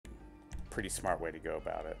pretty smart way to go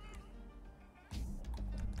about it.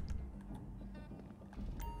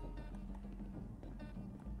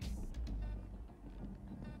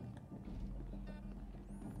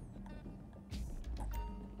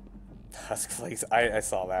 Husk flakes. I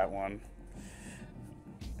saw that one.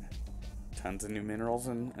 Tons of new minerals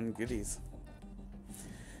and goodies.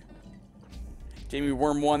 Jamie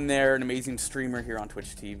Worm1 there, an amazing streamer here on Twitch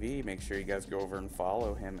TV. Make sure you guys go over and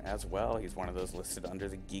follow him as well. He's one of those listed under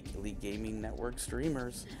the Geek Elite Gaming Network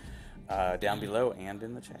streamers down below and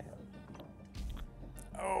in the chat.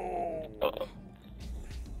 Oh.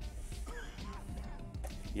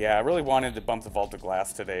 Yeah, I really wanted to bump the Vault of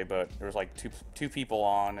Glass today, but there was like two people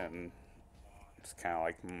on, and it's kind of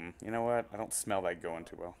like, you know what? I don't smell that going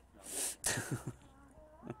too well.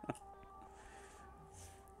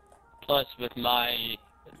 Plus, with my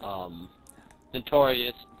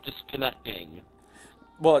notorious disconnecting.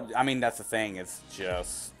 Well, I mean, that's the thing. It's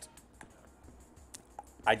just,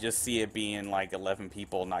 I just see it being like 11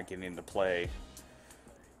 people not getting to play.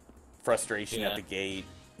 Frustration at the gate.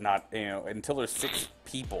 Not, you know, until there's 6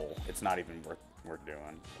 people, it's not even worth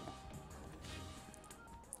doing.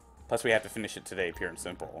 Plus, we have to finish it today, pure and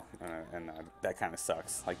simple, and that kind of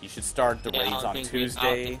sucks. Like, you should start the raids on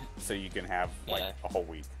Tuesday, so you can have like a whole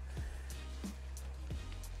week.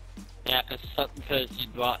 Yeah, because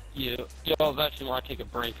you'll eventually want to take a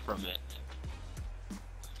break from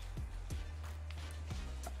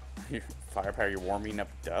it. Firepower, you're warming up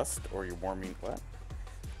dust, or you're warming what?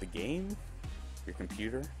 The game? Your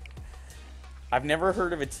computer? I've never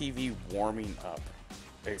heard of a TV warming up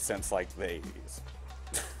since like the 80s.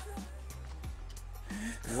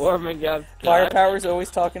 Warming up. Firepower's always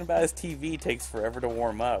talking about his TV takes forever to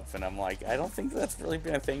warm up, and I'm like, I don't think that's really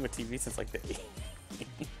been a thing with TV since like the 80s.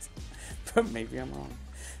 But maybe I'm wrong.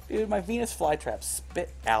 Dude, my Venus flytrap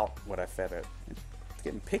spit out what I fed it. It's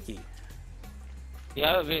getting picky. You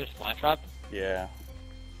have a Venus flytrap? Yeah.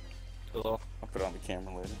 Cool. I'll put it on the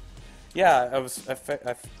camera later. Yeah, I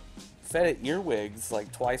fed it earwigs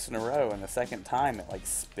like twice in a row, and the second time it like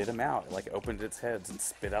spit them out. It like opened its heads and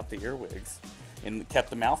spit out the earwigs, and kept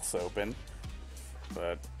the mouths open.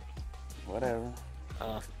 But whatever.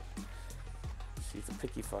 She's a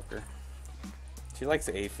picky fucker. She likes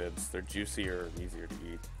aphids. They're juicier and easier to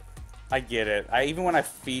eat. I get it. Even when I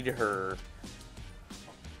feed her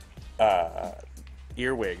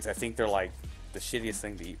earwigs, I think they're like the shittiest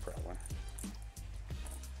thing to eat, probably.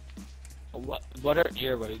 What are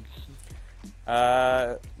earwigs?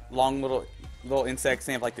 Long little insects.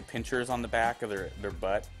 They have like the pinchers on the back of their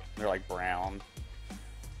butt. They're like brown.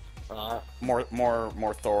 More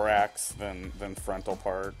thorax than frontal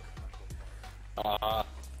part.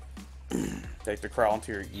 They have to crawl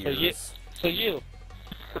into your ears. So you.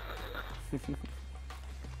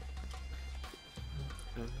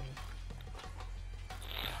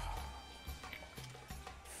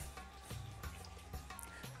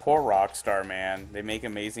 Poor Rockstar, man. They make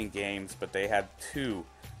amazing games, but they had 2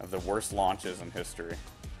 of the worst launches in history.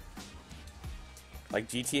 Like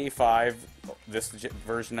GTA 5, this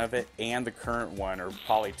version of it, and the current one are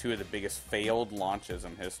probably 2 of the biggest failed launches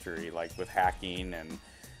in history, like with hacking and,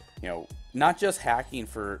 you know, not just hacking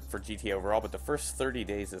for GTA overall, but the first 30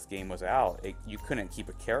 days this game was out, you couldn't keep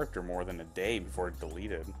a character more than a day before it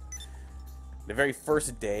deleted. The very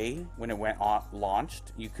first day when it went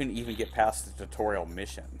launched, you couldn't even get past the tutorial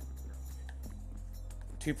mission.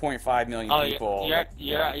 2.5 million people.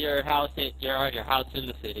 You're at your house in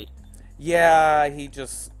the city. Yeah,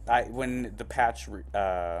 when the patch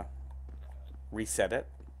reset it,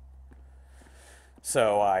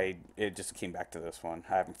 so it just came back to this one.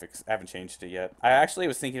 I haven't changed it yet. I actually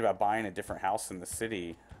was thinking about buying a different house in the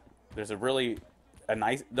city. There's the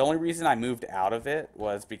only reason I moved out of it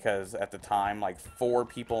was because at the time, like 4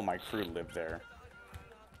 people in my crew lived there.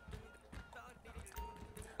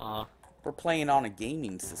 We're playing on a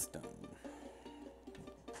gaming system.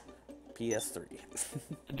 PS3.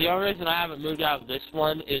 The only reason I haven't moved out of this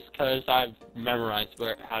one is because I've memorized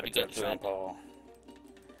how to get to it.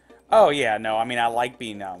 Oh yeah, no, I mean I like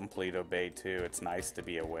being out in Paleto Bay too. It's nice to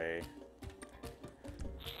be away.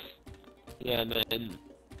 Yeah, and then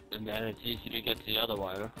it's easy to get to the other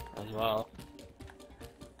one as well.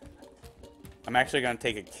 I'm actually going to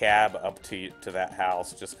take a cab up to that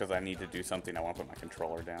house just because I need to do something. I want to put my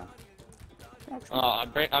controller down. Oh,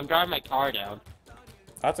 I'm driving my car down.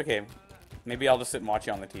 That's okay. Maybe I'll just sit and watch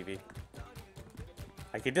you on the TV.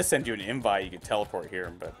 I could just send you an invite. You could teleport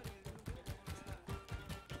here, but...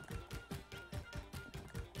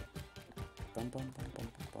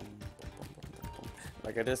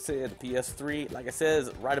 Like I just said, PS3, like I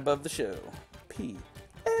says, right above the show.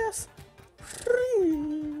 PS3.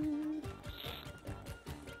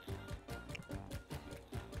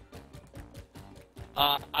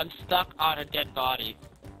 I'm stuck on a dead body.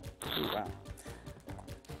 Ooh, wow.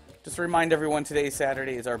 Just to remind everyone, today,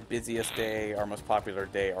 Saturday, is our busiest day, our most popular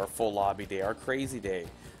day, our full lobby day, our crazy day.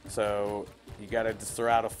 So you got to just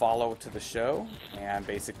throw out a follow to the show and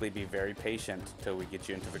basically be very patient until we get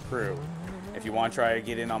you into the crew. If you want to try to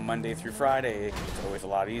get in on Monday through Friday, it's always a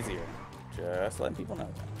lot easier. Just letting people know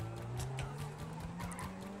that.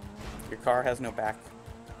 Your car has no back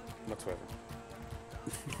whatsoever.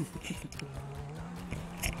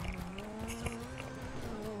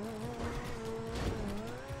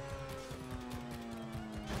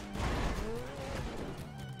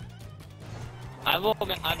 I will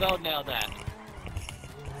nail that.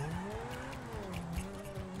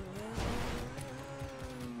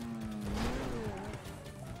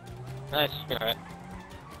 Nice, screw it.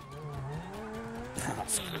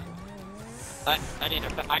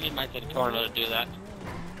 I need my Tornado to do that.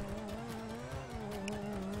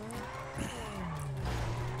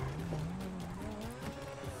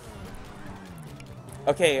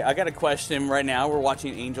 Okay, I got a question right now. We're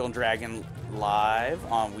watching Angel and Dragon live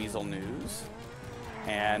on Weasel News.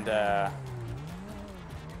 And,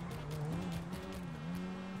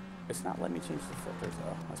 it's not letting me change the filters,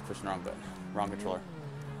 though. I was pushing the wrong button. Wrong controller.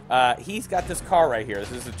 He's got this car right here.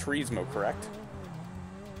 This is a Turismo, correct?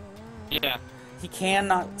 Yeah. He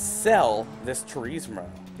cannot sell this Turismo.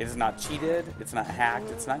 It is not cheated. It's not hacked.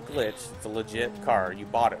 It's not glitched. It's a legit car. You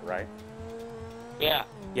bought it, right? Yeah.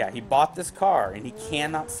 Yeah, he bought this car, and he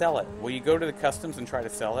cannot sell it. Will you go to the customs and try to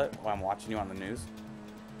sell it while I'm watching you on the news?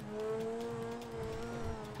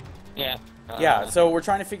 Yeah. Yeah, so we're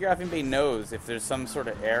trying to figure out if anybody knows if there's some sort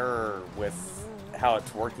of error with how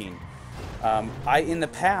it's working. In the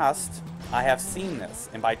past, I have seen this,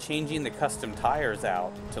 and by changing the custom tires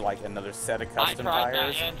out to like another set of custom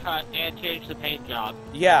tires, and changed the paint job.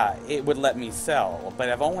 yeah, it would let me sell. But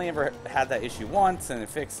I've only ever had that issue once, and it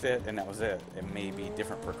fixed it, and that was it. It may be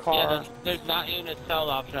different per car. Yeah, there's not even a sell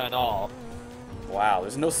option at all. Wow,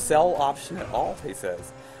 there's no sell option at all, he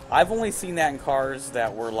says. I've only seen that in cars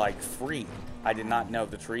that were like free. I did not know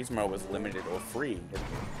the Turismo was limited or free.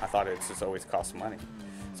 I thought it's just always cost money.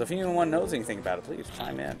 So if anyone knows anything about it, please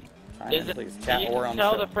chime in. Please chat or on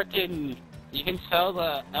the show. You can sell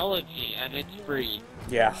the Elegy and it's free.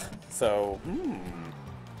 Yeah. So,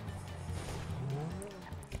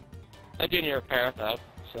 I do need to repair though.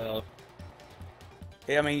 So.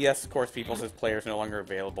 Yeah, I mean, yes, of course, people says players no longer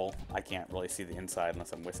available. I can't really see the inside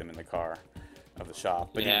unless I'm with him in the car of the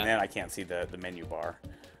shop. But even then, I can't see the menu bar.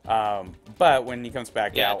 But when he comes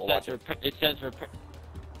back out, we'll watch it. It says repair.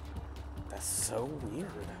 That's so weird.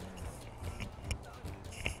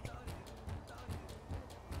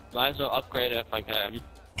 Might as well upgrade it if I can.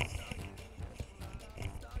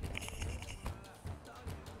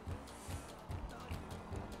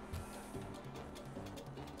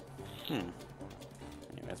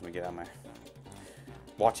 As we get out my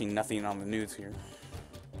watching nothing on the news here.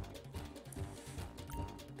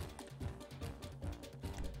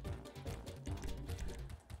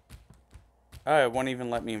 It won't even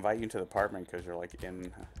let me invite you to the apartment because you're like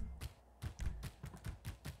in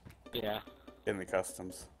the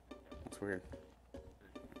customs. That's weird.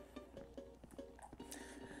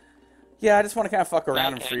 Yeah, I just want to kind of fuck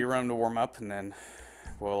around in free roam to warm up, and then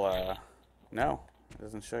we'll no, it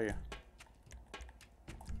doesn't show you.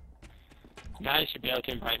 Now you should be able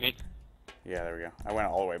to invite me. Yeah, there we go. I went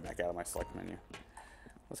all the way back out of my select menu.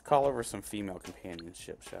 Let's call over some female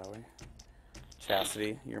companionship, shall we?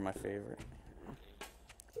 Chastity, you're my favorite.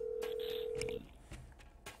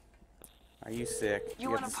 Are you sick? You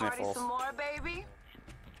got want the to party sniffles. some more, baby?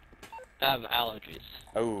 I have allergies.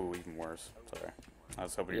 Oh, even worse. Sorry. I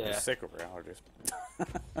was hoping you were sick over allergies.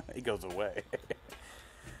 He goes away.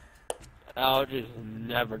 Allergies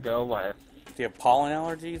never go away. Do you have pollen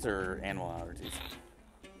allergies or animal allergies?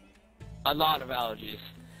 A lot of allergies.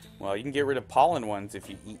 Well, you can get rid of pollen ones if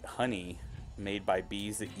you eat honey made by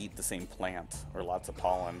bees that eat the same plant, or lots of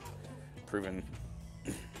pollen. Proven.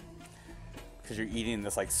 Because you're eating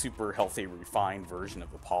this like super healthy, refined version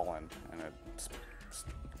of the pollen, and it's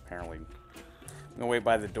apparently. I'm gonna wait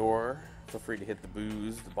by the door. Feel free to hit the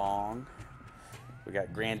booze, the bong. We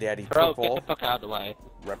got Granddaddy Purple. Get the fuck out of the way.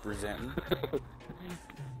 Representing.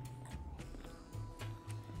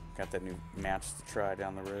 Got that new match to try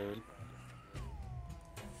down the road.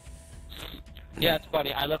 Yeah, it's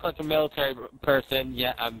funny. I look like a military person,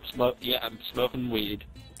 yet I'm smoking weed.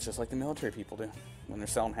 Just like the military people do when they're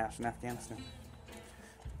selling hash in Afghanistan.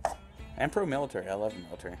 I'm pro-military. I love the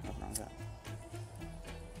military. Nothing wrong with that.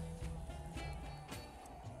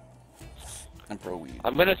 I'm pro-weed.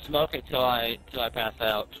 I'm gonna smoke it till I pass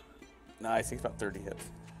out. No, I think it's about 30 hits.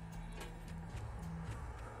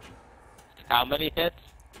 How many hits?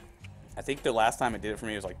 I think the last time it did it for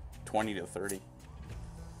me was like 20 to 30.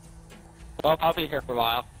 Well, I'll be here for a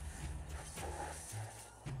while.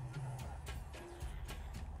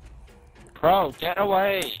 Pro, get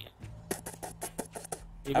away!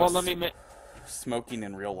 You won't let me smoking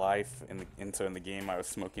in real life, and so in the game I was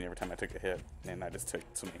smoking every time I took a hit, and I just took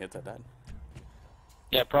so many hits I died.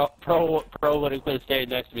 Yeah, Pro would have stayed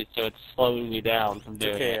next to me, so it's slowing me down from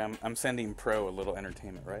doing it. Okay, I'm sending Pro a little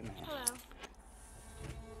entertainment right now. Hello.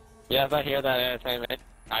 Yeah, if I hear that entertainment,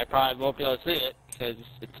 I probably won't be able to see it, because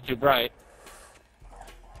it's too bright.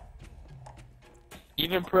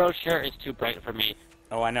 Even Pro's shirt is too bright for me.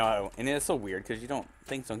 Oh, I know, and it's so weird, because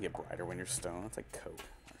things don't get brighter when you're stoned. It's like Coke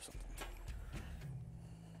or something.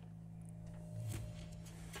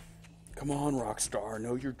 Come on, Rockstar,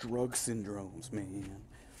 know your drug syndromes, man.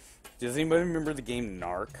 Does anybody remember the game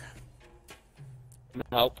Narc?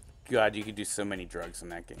 Nope. God, you could do so many drugs in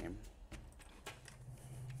that game.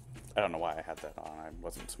 I don't know why I had that on. I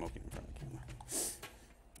wasn't smoking in front of the camera.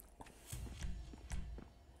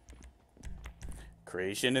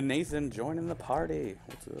 Creation and Nathan joining the party.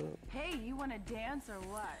 What's up? Hey, you want to dance or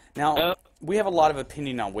what? Now, we have a lot of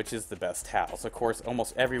opinion on which is the best house. Of course,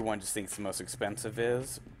 almost everyone just thinks the most expensive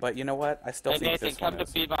is. But you know what? I still Hey, think Nathan, this one come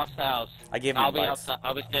is. to Bebop's house. I gave him invites.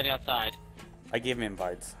 I'll be standing outside. I gave him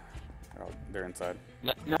invites. They're inside.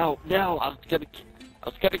 No, I was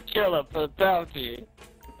gonna kill him for the bounty.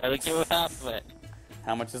 And then give him half of it.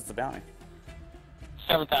 How much is the bounty?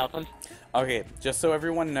 7,000. Okay, just so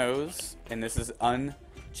everyone knows, and this is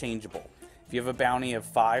unchangeable. If you have a bounty of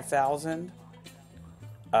 5,000,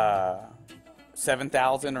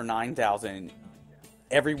 7,000, or 9,000,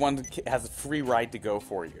 everyone has a free right to go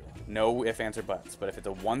for you. No ifs, ands, or buts. But if it's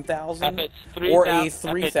a 1,000 or a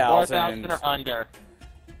 3,000 or under,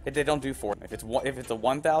 they don't do 4. If it's a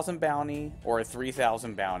 1,000 bounty or a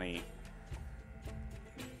 3,000 bounty,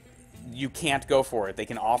 you can't go for it. They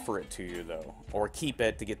can offer it to you, though, or keep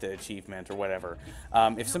it to get the achievement or whatever.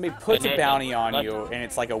 If somebody puts a bounty on you and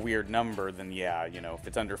it's like a weird number, then yeah, you know, if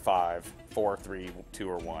it's under 5, 4, 3, 2,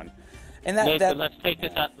 or 1, and Nathan, let's take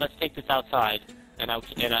this outside, and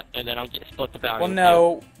then I'll get split the bounty. Well,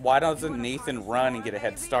 no. Why doesn't Nathan run and get a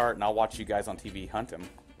head start, and I'll watch you guys on TV hunt him?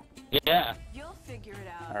 Yeah. You'll figure it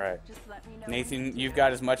out. All right, Just let me know Nathan, you've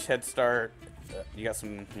got as much head start. You got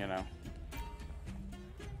some, you know.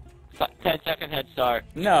 10-second head start.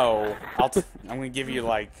 No, I'm gonna give you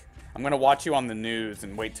like, I'm gonna watch you on the news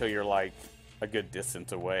and wait till you're like a good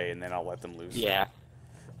distance away, and then I'll let them loose. Yeah.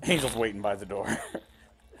 Angel's waiting by the door.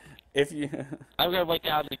 If you, I'm gonna wait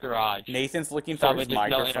down in the garage. Nathan's looking So for his there's no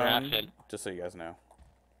microphone. interaction. Just so you guys know,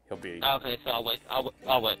 he'll be. Okay, so I'll wait.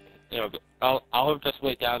 There we go. I'll just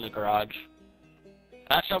wait down in the garage.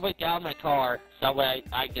 Actually, I'll wait down in my car, so that way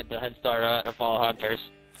I get the head start and follow hunters.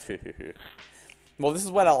 Well, this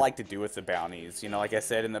is what I like to do with the bounties. You know, like I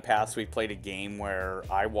said in the past, we've played a game where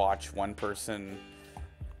I watch one person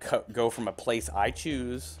go from a place I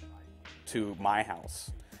choose to my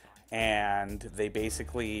house. And they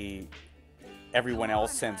basically, everyone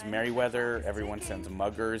else sends Merryweather, everyone sends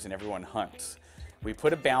Muggers, and everyone hunts. We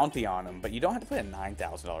put a bounty on them, but you don't have to put a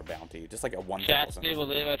 $9,000 bounty, just like a $1,000. Chastity will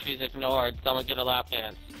leave if she's ignored. Someone get a lap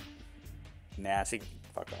dance. Nah, see,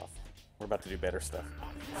 fuck off. We're about to do better stuff.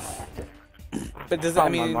 But does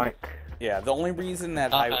that mean? Yeah, the only reason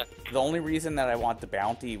that I want the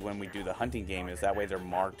bounty when we do the hunting game is that way they're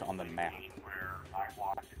marked on the map.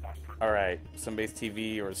 All right, somebody's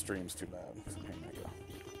TV or stream's too loud. So here I go.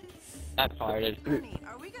 That farted. Honey,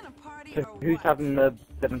 are we gonna party So or who's what? having the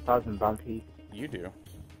 7,000 bounty? You do.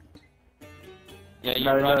 Yeah,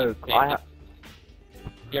 No, you're running.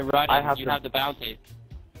 You're running. have You the- have the bounty.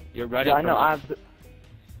 You're running. Yeah, I know. from I us. have the...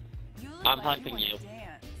 You look I'm like hunting wanna you.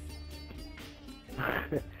 dance.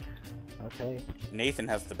 Okay, Nathan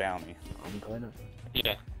has the bounty. I'm going to...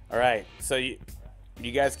 Yeah. All right, so you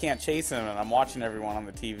guys can't chase him, and I'm watching everyone on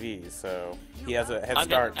the TV, so he has a head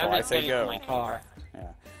start till I say go. My car. Yeah.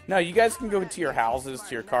 No, you guys can go to your houses,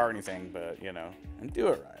 to your car, or anything, but you know, and do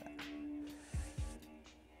it right.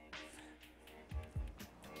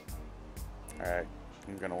 All right,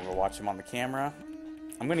 I'm gonna go watch him on the camera.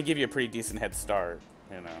 I'm gonna give you a pretty decent head start,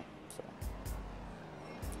 you know. So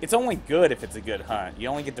it's only good if it's a good hunt. You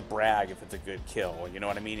only get to brag if it's a good kill. You know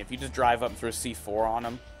what I mean? If you just drive up and throw a C4 on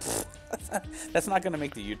him, that's not gonna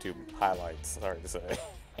make the YouTube highlights. Sorry to say.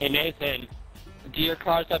 Hey Nathan, do your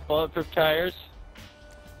cars have bulletproof tires?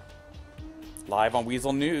 Live on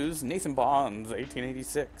Weasel News, Nathan Bonds,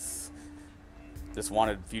 1886. This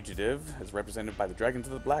wanted fugitive is represented by the Dragons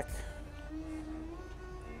of the Black.